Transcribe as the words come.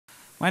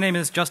My name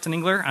is Justin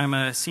Engler. I'm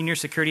a senior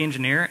security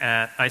engineer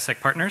at ISEC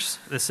Partners.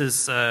 This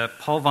is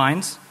Paul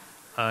Vines.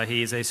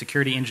 He's a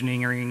security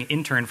engineering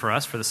intern for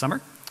us for the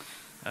summer.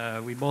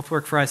 We both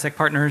work for ISEC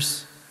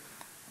Partners,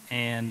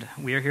 and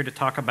we are here to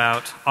talk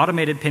about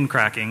automated pin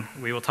cracking.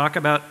 We will talk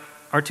about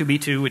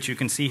R2B2, which you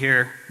can see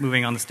here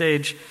moving on the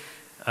stage.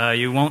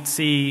 You won't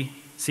see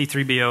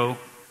C3BO,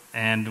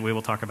 and we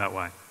will talk about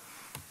why.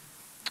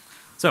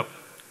 So,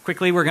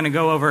 quickly, we're going to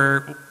go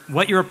over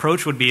what your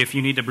approach would be if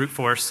you need to brute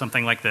force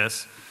something like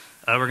this.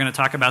 We're going to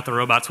talk about the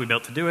robots we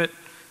built to do it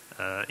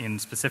in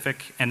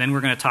specific, and then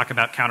we're going to talk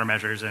about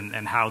countermeasures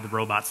and how the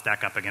robots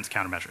stack up against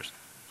countermeasures.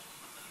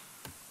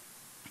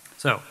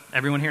 So,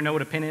 everyone here know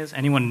what a pin is?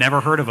 Anyone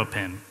never heard of a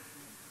pin?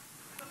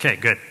 Okay,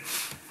 good.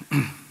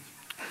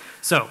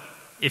 So,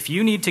 if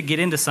you need to get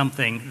into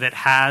something that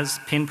has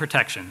pin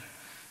protection,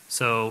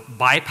 so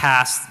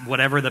bypass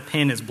whatever the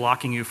pin is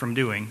blocking you from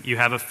doing, you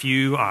have a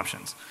few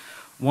options.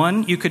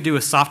 One, you could do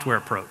a software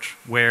approach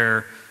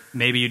where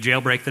maybe you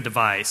jailbreak the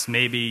device,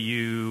 maybe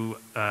you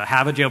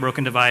have a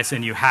jailbroken device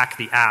and you hack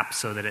the app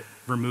so that it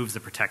removes the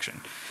protection.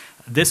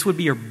 This would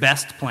be your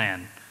best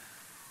plan.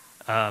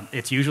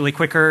 It's usually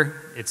quicker,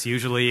 it's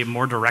usually a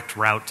more direct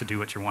route to do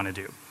what you want to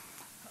do.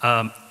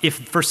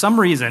 If for some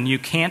reason you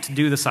can't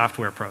do the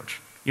software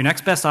approach, your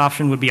next best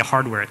option would be a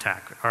hardware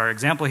attack. Our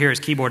example here is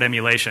keyboard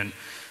emulation.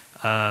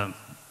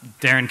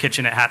 Darren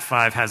Kitchen at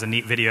Hat5 has a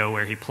neat video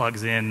where he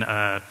plugs in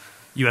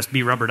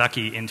USB rubber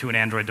ducky into an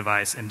Android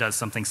device and does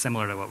something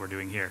similar to what we're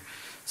doing here.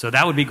 So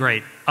that would be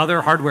great.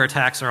 Other hardware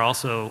attacks are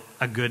also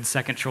a good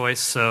second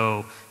choice,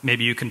 so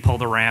maybe you can pull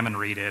the RAM and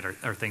read it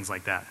or things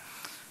like that.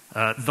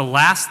 The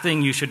last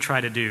thing you should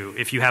try to do,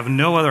 if you have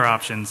no other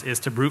options, is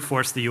to brute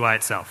force the UI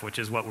itself, which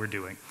is what we're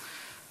doing.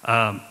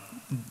 I'm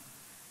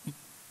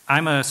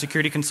a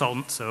security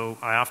consultant, so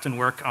I often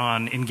work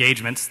on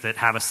engagements that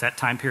have a set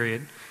time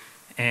period,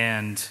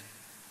 and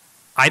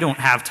I don't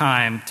have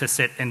time to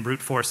sit and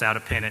brute force out a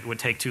pin. It would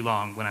take too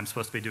long when I'm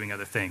supposed to be doing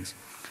other things.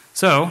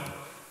 So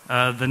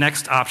the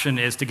next option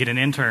is to get an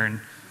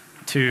intern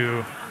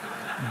to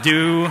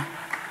do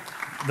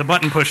the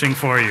button pushing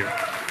for you.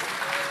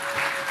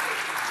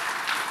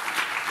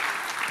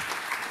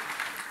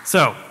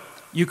 So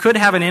you could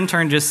have an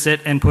intern just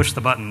sit and push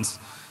the buttons,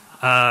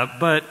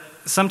 but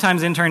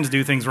sometimes interns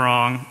do things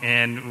wrong,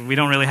 and we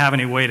don't really have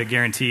any way to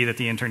guarantee that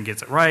the intern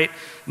gets it right.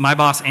 My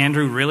boss,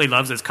 Andrew, really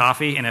loves his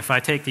coffee, and if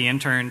I take the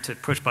intern to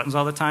push buttons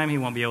all the time, he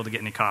won't be able to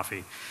get any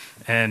coffee,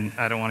 and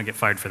I don't want to get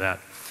fired for that.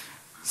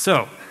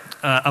 So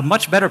a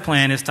much better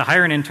plan is to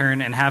hire an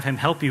intern and have him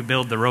help you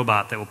build the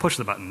robot that will push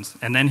the buttons,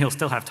 and then he'll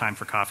still have time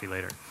for coffee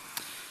later.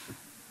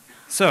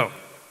 So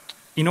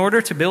in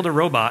order to build a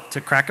robot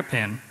to crack a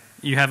pin,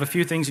 you have a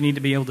few things you need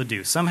to be able to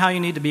do. Somehow you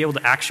need to be able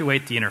to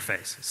actuate the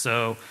interface.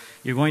 So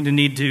you're going to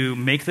need to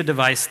make the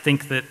device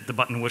think that the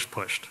button was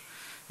pushed.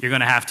 You're going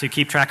to have to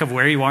keep track of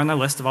where you are on the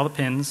list of all the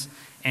pins,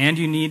 and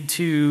you need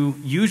to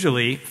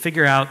usually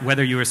figure out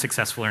whether you were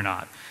successful or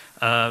not.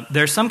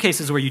 There are some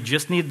cases where you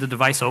just need the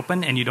device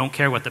open and you don't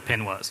care what the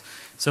pin was.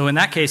 So in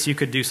that case, you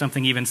could do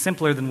something even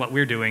simpler than what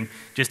we're doing.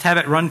 Just have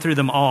it run through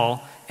them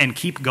all and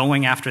keep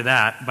going after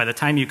that. By the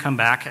time you come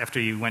back after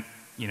you went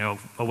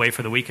away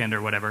for the weekend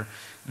or whatever,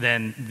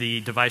 then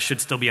the device should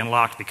still be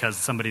unlocked because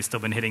somebody's still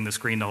been hitting the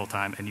screen the whole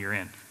time and you're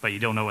in, but you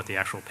don't know what the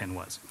actual pin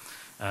was.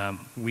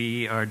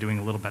 We are doing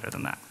a little better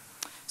than that.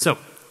 So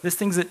this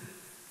thing's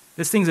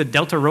a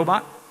Delta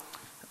robot.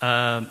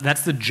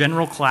 That's the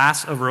general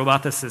class of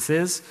robot that this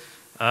is.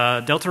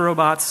 Delta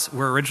robots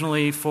were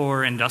originally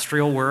for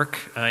industrial work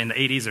in the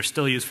 80s. They're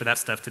still used for that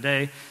stuff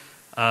today.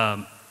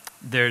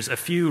 There's a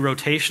few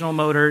rotational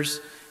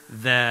motors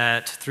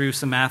that, through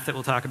some math that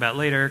we'll talk about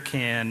later,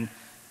 can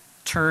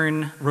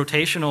turn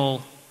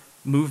rotational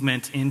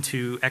movement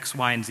into X,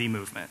 Y, and Z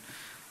movement.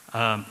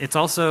 It's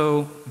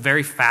also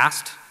very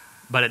fast,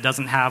 but it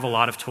doesn't have a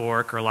lot of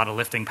torque or a lot of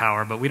lifting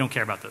power, but we don't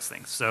care about those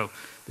things. So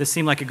this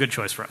seemed like a good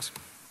choice for us.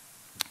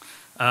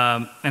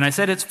 And I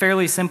said it's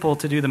fairly simple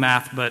to do the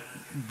math, but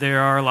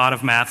there are a lot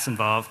of maths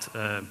involved.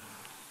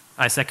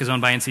 ISEC is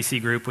owned by NCC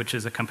Group, which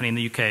is a company in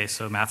the UK,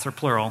 so maths are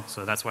plural,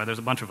 so that's why there's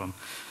a bunch of them.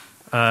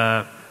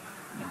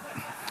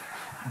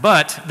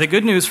 But the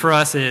good news for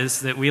us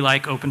is that we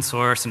like open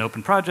source and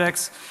open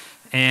projects,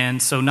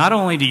 and so not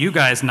only do you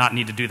guys not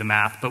need to do the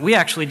math, but we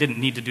actually didn't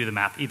need to do the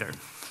math either.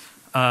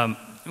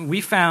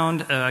 We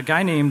found a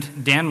guy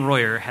named Dan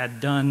Royer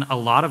had done a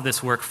lot of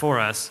this work for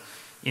us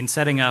in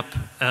setting up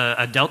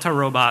a Delta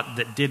robot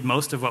that did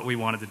most of what we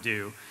wanted to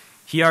do.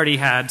 He already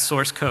had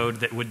source code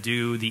that would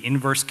do the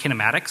inverse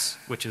kinematics,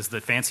 which is the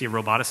fancy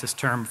roboticist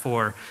term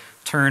for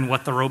turn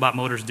what the robot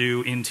motors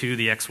do into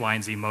the X, Y,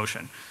 and Z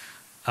motion.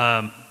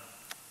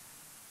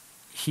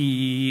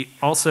 He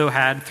also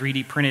had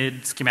 3D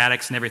printed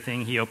schematics and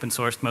everything. He open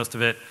sourced most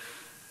of it.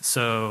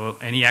 So,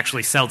 and he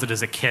actually sells it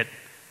as a kit.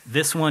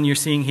 This one you're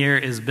seeing here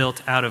is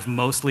built out of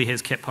mostly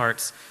his kit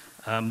parts.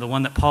 The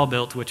one that Paul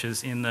built, which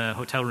is in the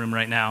hotel room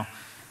right now,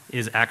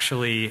 is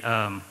actually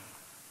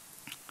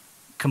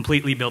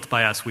completely built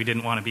by us. We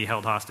didn't want to be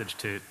held hostage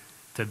to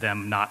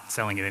them not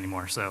selling it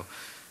anymore. So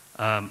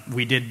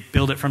We did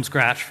build it from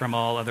scratch from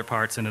all other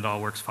parts, and it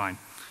all works fine.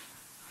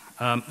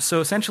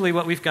 So essentially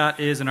what we've got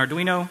is an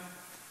Arduino,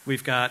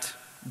 we've got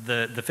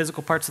the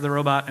physical parts of the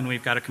robot, and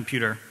we've got a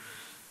computer.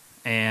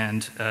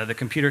 And the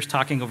computer's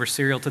talking over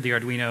serial to the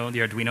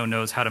Arduino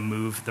knows how to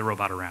move the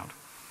robot around.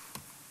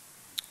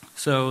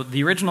 So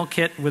the original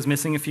kit was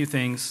missing a few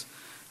things.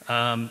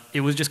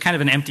 It was just kind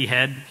of an empty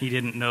head. He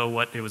didn't know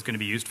what it was going to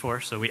be used for,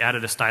 so we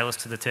added a stylus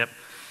to the tip.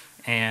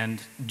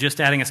 And just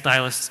adding a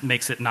stylus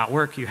makes it not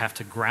work. You have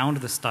to ground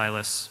the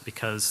stylus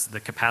because the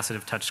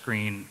capacitive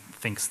touchscreen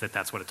thinks that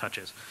that's what a touch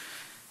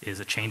is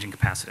a change in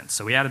capacitance.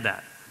 So we added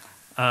that.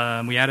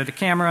 We added a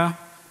camera,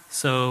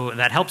 so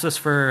that helps us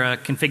for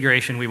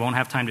configuration. We won't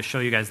have time to show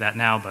you guys that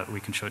now, but we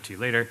can show it to you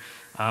later.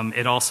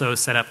 It also is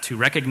set up to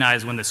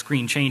recognize when the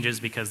screen changes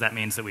because that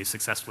means that we've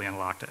successfully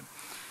unlocked it.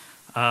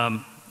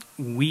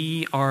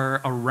 We are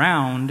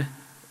around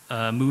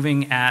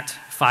moving at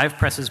 5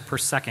 presses per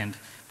second,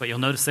 but you'll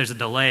notice there's a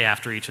delay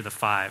after each of the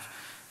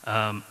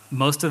 5.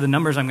 Most of the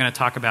numbers I'm going to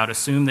talk about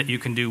assume that you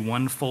can do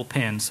 1 full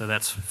pin, so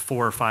that's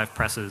 4 or 5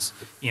 presses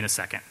in a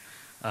second.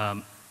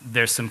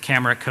 There's some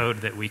camera code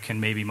that we can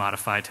maybe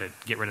modify to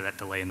get rid of that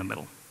delay in the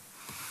middle.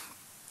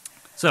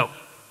 So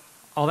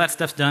all that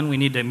stuff's done. We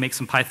need to make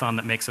some Python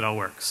that makes it all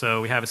work.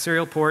 So we have a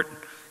serial port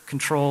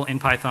control in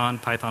Python.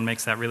 Python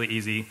makes that really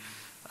easy.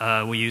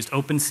 We used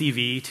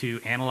OpenCV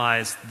to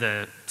analyze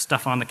the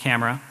stuff on the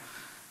camera.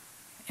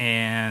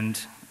 And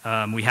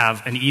we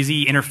have an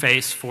easy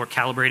interface for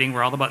calibrating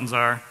where all the buttons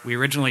are. We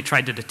originally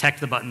tried to detect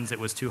the buttons. It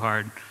was too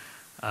hard.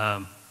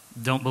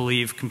 Don't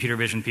believe computer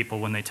vision people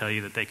when they tell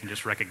you that they can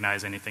just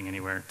recognize anything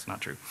anywhere. It's not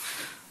true.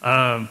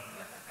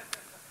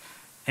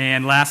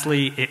 And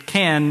lastly, it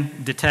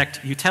can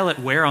detect, you tell it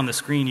where on the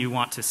screen you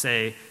want to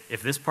say,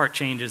 if this part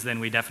changes, then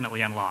we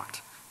definitely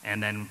unlocked.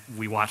 And then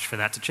we watch for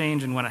that to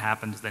change, and when it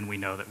happens, then we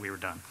know that we were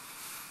done.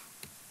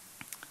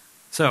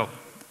 So,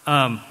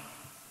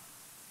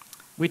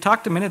 we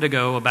talked a minute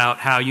ago about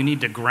how you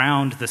need to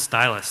ground the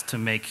stylus to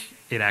make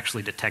it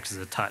actually detect as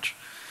a touch.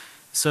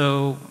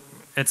 So,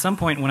 at some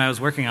point when I was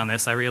working on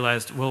this, I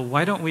realized, well,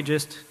 why don't we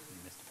just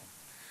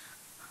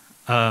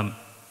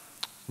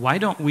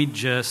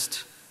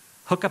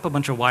hook up a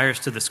bunch of wires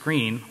to the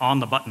screen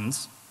on the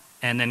buttons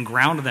and then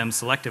ground them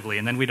selectively,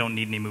 and then we don't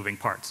need any moving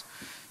parts.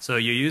 So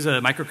you use a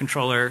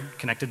microcontroller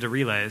connected to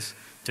relays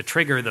to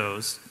trigger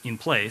those in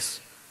place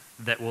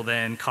that will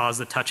then cause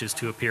the touches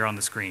to appear on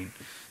the screen.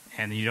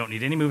 And you don't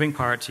need any moving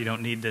parts, you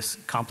don't need this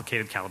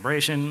complicated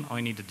calibration. All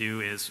you need to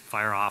do is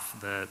fire off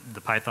the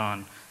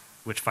Python,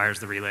 which fires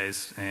the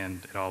relays,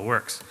 and it all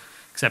works,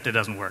 except it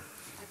doesn't work.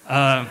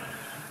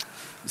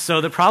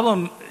 So the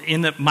problem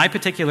in my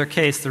particular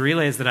case, the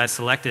relays that I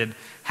selected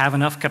have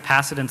enough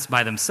capacitance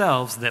by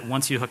themselves that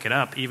once you hook it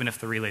up, even if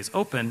the relay's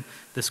open,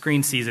 the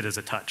screen sees it as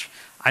a touch.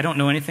 I don't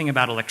know anything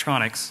about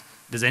electronics.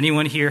 Does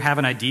anyone here have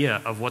an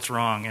idea of what's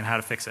wrong and how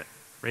to fix it?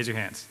 Raise your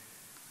hands.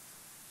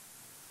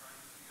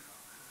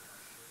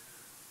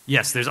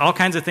 Yes, there's all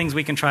kinds of things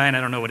we can try, and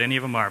I don't know what any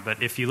of them are,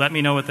 but if you let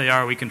me know what they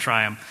are, we can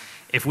try them.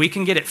 If we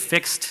can get it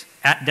fixed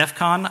at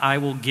Defcon, I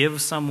will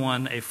give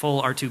someone a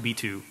full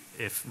R2B2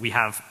 if we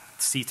have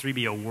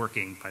C3BO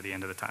working by the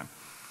end of the time.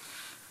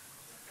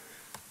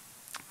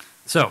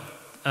 So,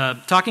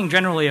 talking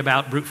generally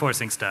about brute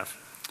forcing stuff.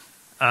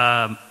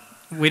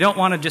 We don't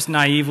want to just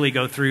naively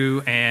go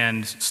through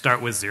and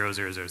start with 0,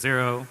 0, 0,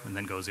 0, and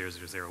then go 0,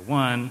 0, 0,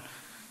 1.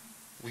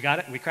 We got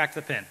it? We cracked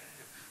the pin.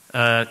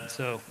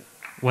 So,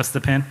 what's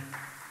the pin?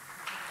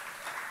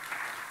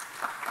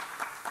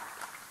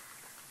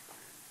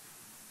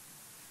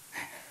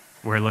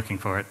 We're looking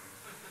for it.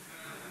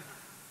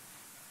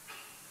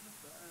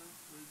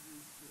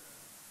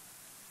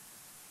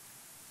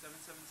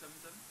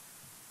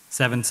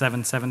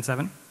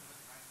 7777?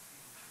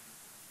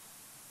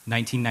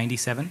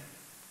 1997?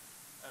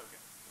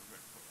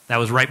 That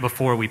was right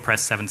before we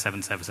pressed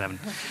 7777.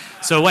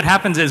 So what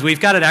happens is we've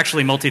got it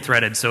actually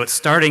multi-threaded, so it's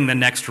starting the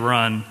next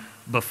run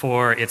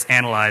before it's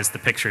analyzed the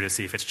picture to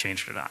see if it's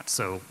changed or not.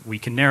 So we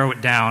can narrow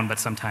it down, but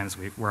sometimes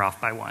we're off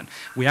by 1.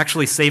 We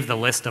actually save the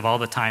list of all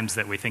the times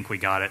that we think we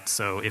got it,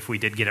 so if we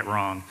did get it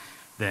wrong,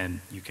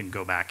 then you can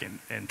go back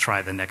and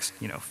try the next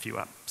few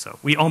up. So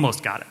we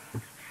almost got it.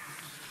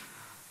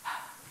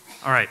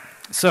 All right,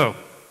 so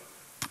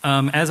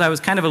as I was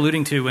kind of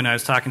alluding to when I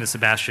was talking to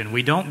Sebastian,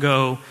 we don't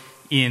go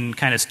in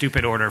kind of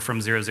stupid order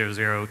from 000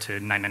 to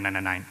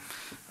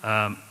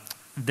 99999.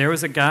 There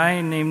was a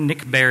guy named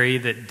Nick Berry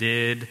that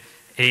did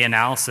an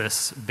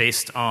analysis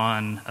based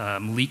on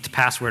leaked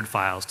password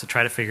files to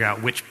try to figure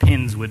out which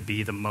pins would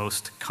be the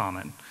most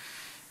common.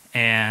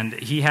 And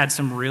he had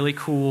some really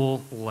cool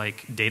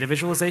data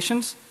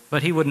visualizations,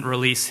 but he wouldn't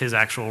release his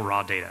actual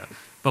raw data.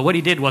 But what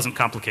he did wasn't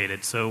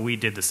complicated, so we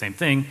did the same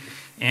thing.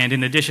 And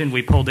in addition,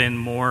 we pulled in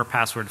more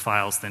password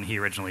files than he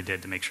originally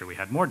did to make sure we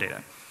had more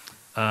data.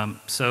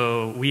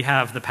 So we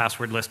have the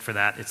password list for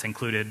that. It's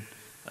included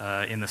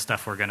in the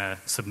stuff we're going to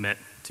submit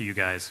to you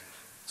guys,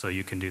 so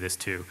you can do this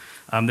too.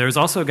 There was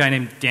also a guy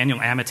named Daniel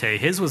Amate.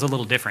 His was a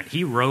little different.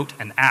 He wrote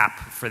an app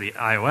for the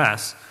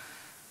iOS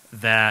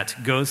that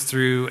goes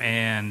through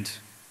and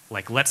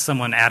like let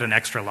someone add an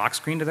extra lock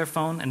screen to their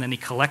phone, and then he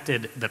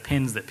collected the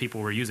pins that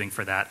people were using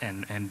for that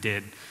and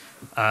did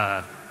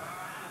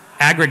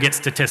aggregate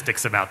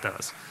statistics about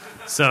those.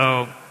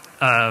 So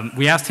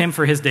we asked him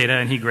for his data,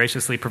 and he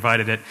graciously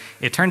provided it.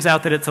 It turns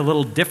out that it's a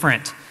little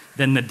different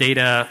than the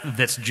data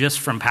that's just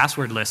from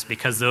password lists,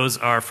 because those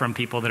are from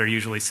people that are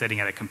usually sitting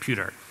at a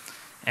computer.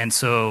 And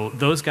so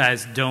those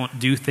guys don't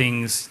do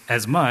things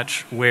as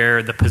much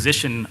where the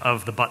position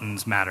of the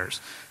buttons matters.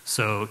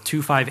 So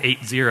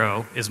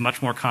 2580 is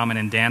much more common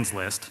in Dan's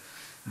list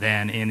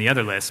than in the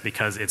other list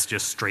because it's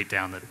just straight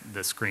down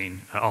the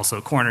screen. Also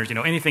corners, you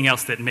know, anything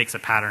else that makes a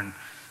pattern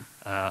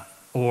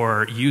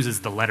or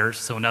uses the letters.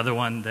 So another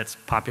one that's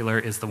popular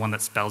is the one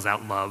that spells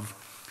out love.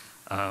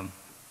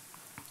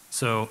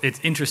 So it's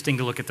interesting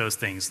to look at those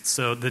things.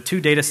 So the two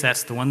data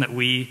sets, the one that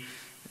we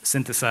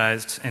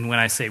synthesized, and when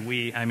I say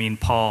we, I mean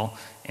Paul,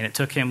 and it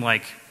took him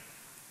like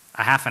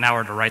a half an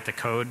hour to write the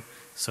code,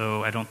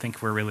 so I don't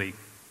think we're really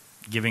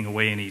giving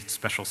away any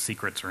special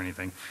secrets or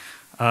anything.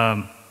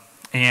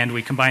 And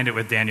we combined it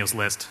with Daniel's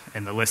list,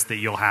 and the list that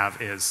you'll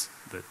have is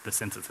the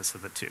synthesis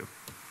of the two.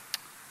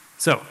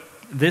 So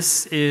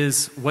this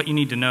is what you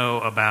need to know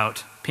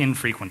about pin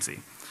frequency.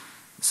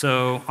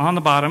 So on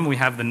the bottom, we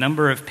have the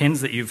number of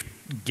pins that you've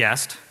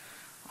guessed.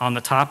 On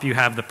the top, you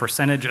have the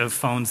percentage of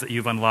phones that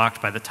you've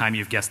unlocked by the time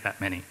you've guessed that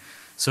many.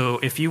 So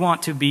if you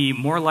want to be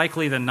more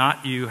likely than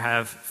not you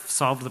have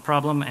solved the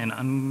problem and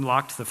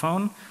unlocked the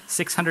phone,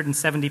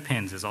 670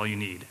 pins is all you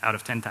need out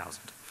of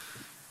 10,000.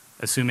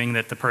 Assuming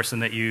that the person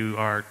that you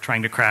are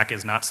trying to crack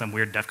is not some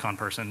weird Defcon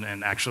person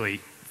and actually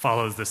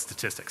follows the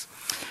statistics.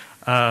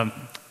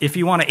 If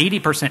you want an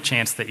 80%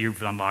 chance that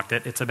you've unlocked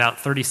it, it's about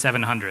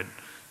 3,700,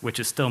 which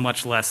is still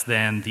much less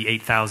than the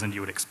 8,000 you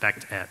would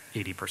expect at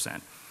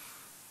 80%.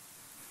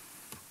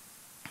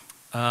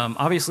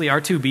 Obviously,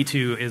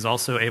 R2B2 is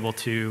also able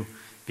to,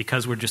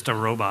 because we're just a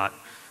robot,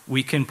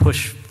 we can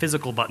push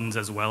physical buttons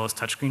as well as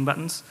touchscreen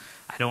buttons.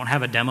 I don't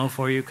have a demo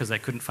for you because I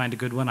couldn't find a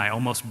good one. I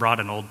almost brought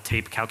an old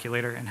tape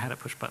calculator and had it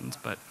push buttons,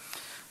 but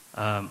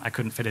I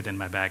couldn't fit it in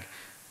my bag.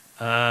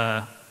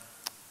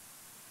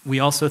 We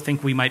also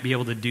think we might be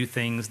able to do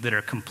things that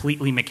are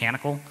completely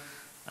mechanical.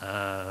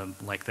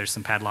 Like there's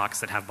some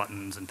padlocks that have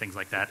buttons and things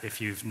like that. If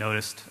you've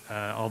noticed,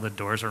 all the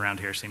doors around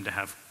here seem to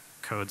have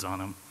codes on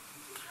them.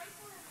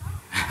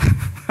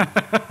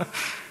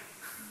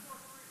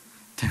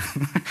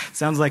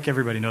 Sounds like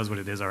everybody knows what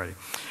it is already.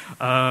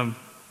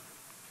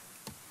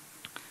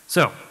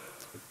 So,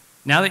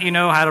 now that you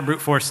know how to brute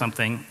force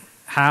something,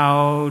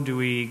 how do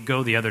we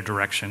go the other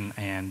direction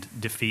and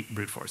defeat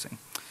brute forcing?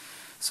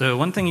 So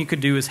one thing you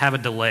could do is have a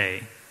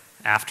delay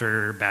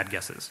after bad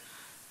guesses.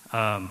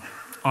 On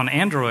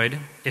Android,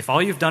 if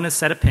all you've done is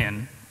set a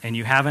pin and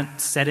you haven't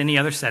set any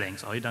other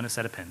settings, all you've done is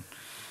set a pin,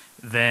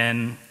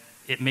 then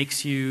it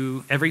makes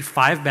you, every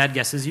 5 bad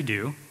guesses you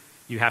do,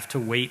 you have to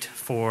wait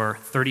for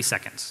 30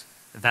 seconds.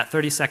 That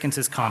 30 seconds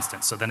is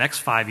constant, so the next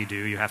 5 you do,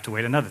 you have to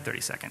wait another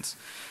 30 seconds.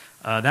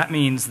 That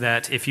means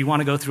that if you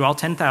want to go through all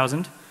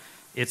 10,000,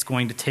 it's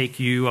going to take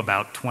you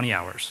about 20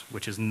 hours,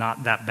 which is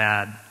not that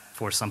bad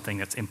for something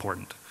that's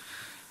important.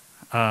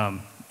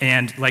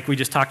 And like we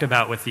just talked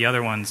about with the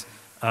other ones,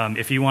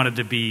 if you wanted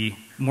to be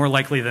more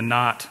likely than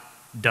not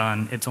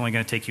done, it's only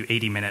going to take you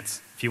 80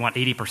 minutes. If you want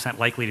 80%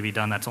 likely to be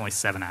done, that's only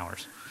 7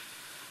 hours.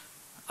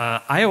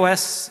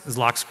 iOS's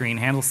lock screen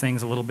handles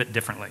things a little bit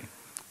differently.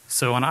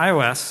 So on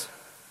iOS,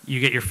 you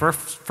get your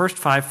first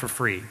 5 for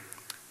free.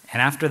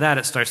 And after that,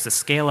 it starts to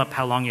scale up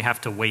how long you have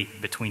to wait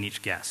between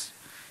each guess.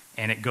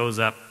 And it goes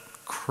up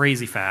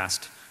crazy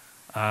fast.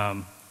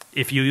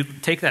 If you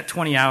take that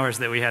 20 hours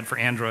that we had for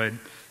Android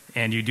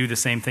and you do the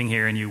same thing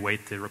here and you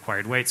wait the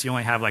required waits, you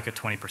only have like a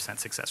 20%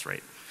 success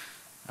rate.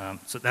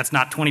 So that's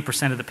not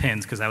 20% of the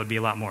pins, because that would be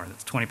a lot more.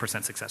 That's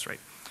 20% success rate.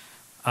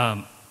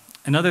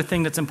 Another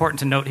thing that's important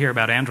to note here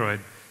about Android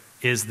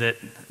is that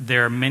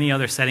there are many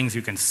other settings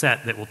you can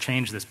set that will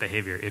change this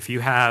behavior. If you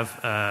have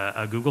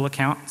a Google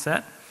account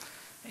set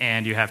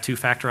and you have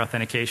 2-factor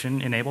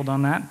authentication enabled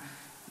on that,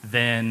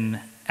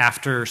 then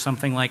after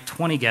something like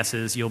 20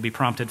 guesses, you'll be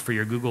prompted for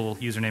your Google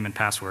username and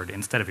password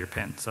instead of your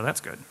PIN. So that's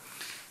good.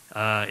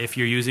 If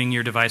you're using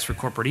your device for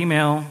corporate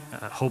email,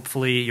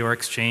 hopefully your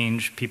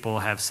Exchange people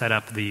have set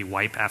up the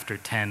wipe after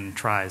 10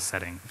 tries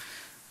setting.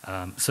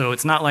 So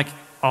it's not like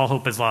all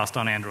hope is lost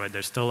on Android.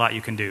 There's still a lot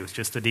you can do. It's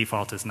just the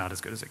default is not as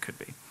good as it could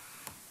be.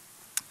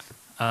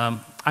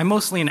 I'm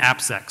mostly in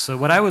AppSec, so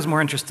what I was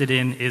more interested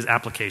in is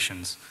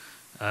applications.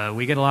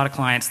 We get a lot of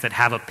clients that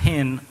have a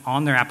PIN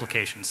on their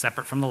application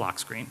separate from the lock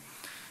screen.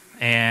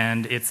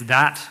 And it's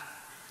that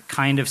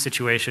kind of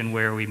situation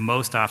where we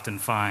most often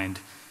find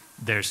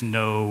there's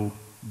no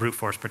brute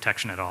force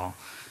protection at all.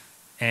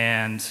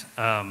 And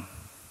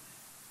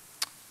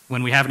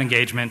when we have an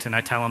engagement and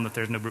I tell them that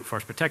there's no brute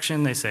force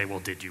protection, they say, well,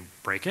 did you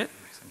break it?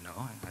 I say,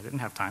 no, I didn't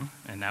have time.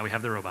 And now we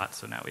have the robot,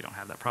 so now we don't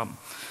have that problem.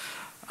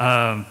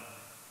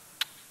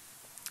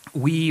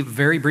 We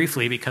very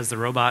briefly, because the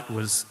robot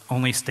was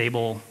only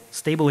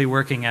stably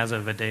working as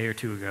of a day or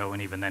 2 ago,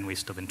 and even then we've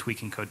still been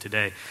tweaking code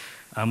today,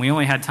 we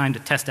only had time to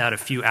test out a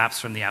few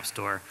apps from the App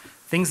Store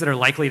Things that are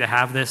likely to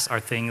have this are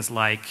things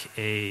like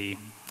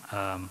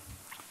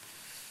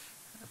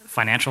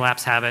financial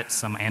apps have it,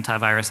 some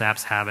antivirus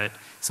apps have it,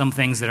 some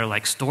things that are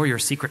like store your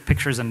secret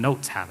pictures and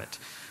notes have it.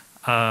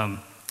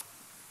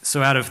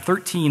 So out of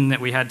 13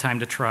 that we had time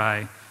to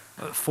try,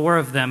 4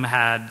 of them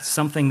had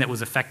something that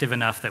was effective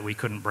enough that we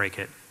couldn't break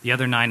it. The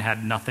other 9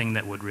 had nothing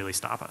that would really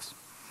stop us.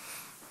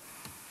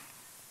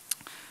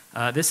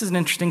 This is an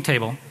interesting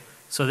table.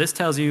 So this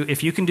tells you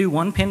if you can do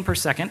 1 pin per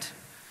second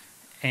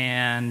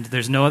and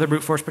there's no other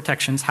brute force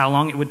protections, how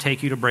long it would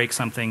take you to break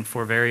something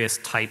for various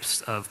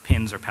types of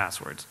pins or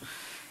passwords.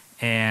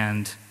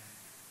 And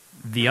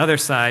the other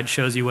side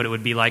shows you what it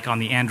would be like on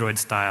the Android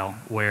style,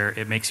 where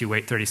it makes you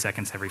wait 30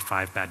 seconds every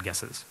 5 bad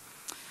guesses.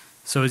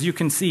 So as you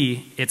can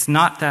see, it's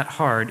not that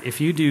hard. If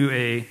you do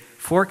a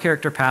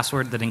 4-character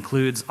password that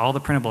includes all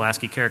the printable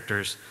ASCII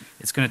characters,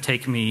 it's going to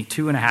take me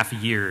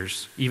 2.5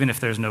 years, even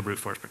if there's no brute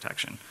force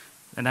protection.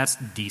 And that's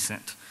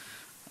decent.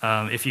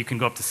 If you can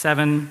go up to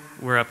 7,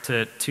 we're up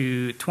to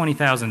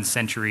 20,000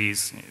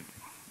 centuries.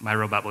 My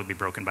robot would be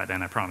broken by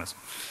then, I promise.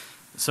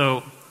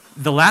 So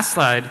the last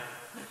slide,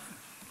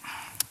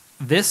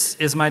 this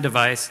is my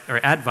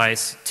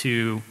advice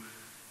to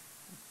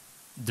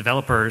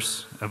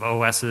developers of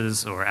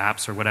OSs or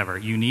apps or whatever.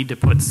 You need to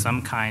put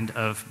some kind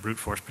of brute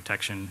force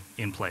protection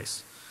in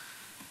place.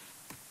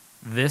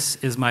 This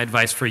is my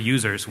advice for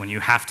users. When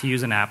you have to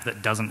use an app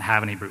that doesn't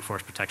have any brute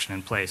force protection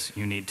in place,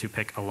 you need to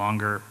pick a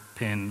longer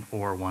pin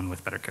or one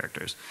with better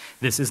characters.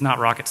 This is not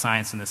rocket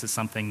science, and this is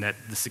something that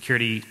the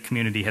security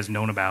community has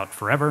known about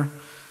forever,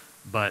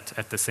 but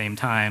at the same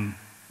time,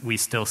 we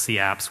still see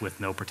apps with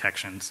no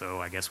protection, so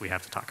I guess we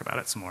have to talk about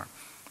it some more.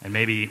 And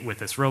maybe with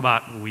this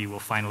robot, we will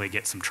finally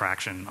get some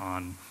traction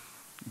on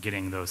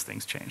getting those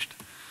things changed.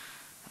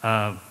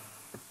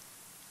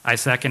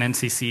 ISAC and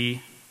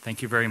NCC,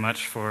 thank you very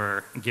much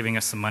for giving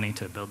us some money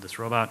to build this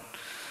robot.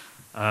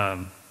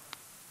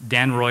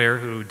 Dan Royer,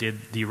 who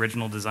did the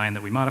original design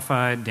that we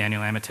modified,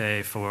 Daniel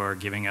Amate for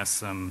giving us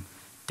some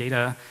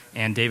data,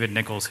 and David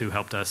Nichols, who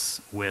helped us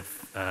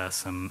with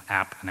some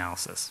app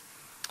analysis.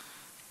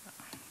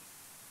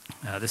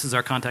 This is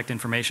our contact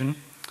information.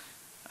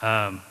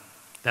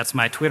 That's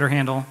my Twitter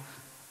handle.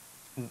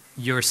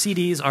 Your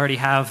CDs already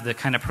have the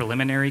kind of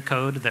preliminary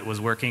code that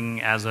was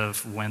working as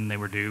of when they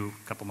were due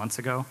a couple months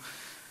ago.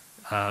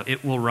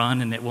 It will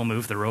run and it will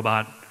move the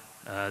robot.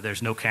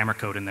 There's no camera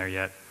code in there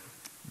yet.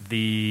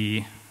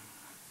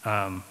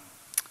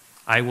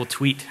 I will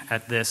tweet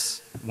at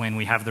this when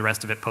we have the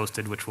rest of it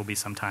posted, which will be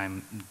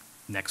sometime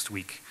next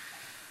week.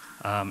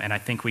 And I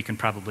think we can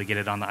probably get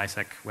it on the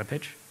ISAC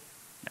webpage.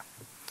 Yeah.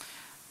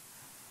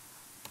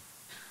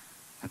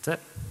 That's it.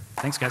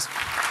 Thanks, guys.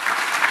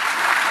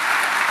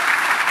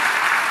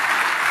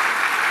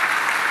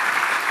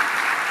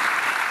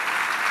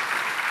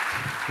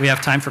 We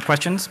have time for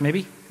questions,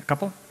 maybe? A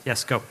couple?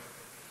 Yes, go.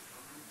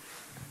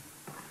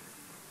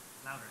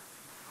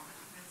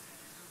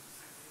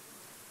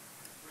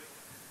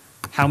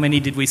 How many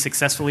did we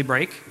successfully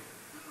break?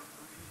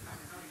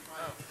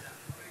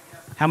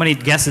 How many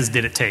guesses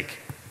did it take?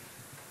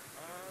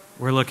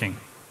 We're looking.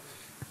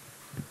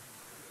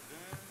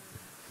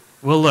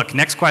 We'll look.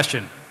 Next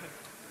question.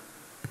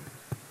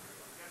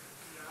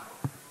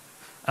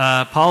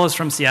 Paul is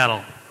from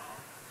Seattle.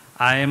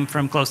 I am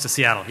from close to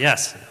Seattle.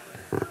 Yes.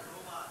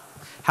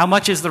 How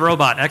much is the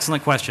robot?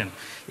 Excellent question.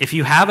 If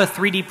you have a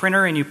 3D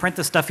printer and you print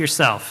the stuff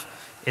yourself,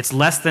 it's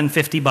less than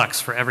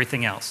 $50 for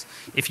everything else.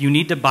 If you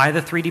need to buy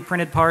the 3D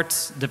printed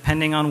parts,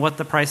 depending on what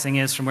the pricing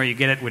is from where you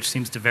get it, which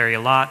seems to vary a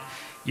lot,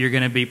 you're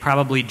going to be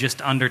probably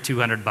just under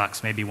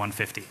 $200, maybe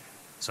 $150.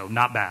 So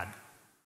not bad.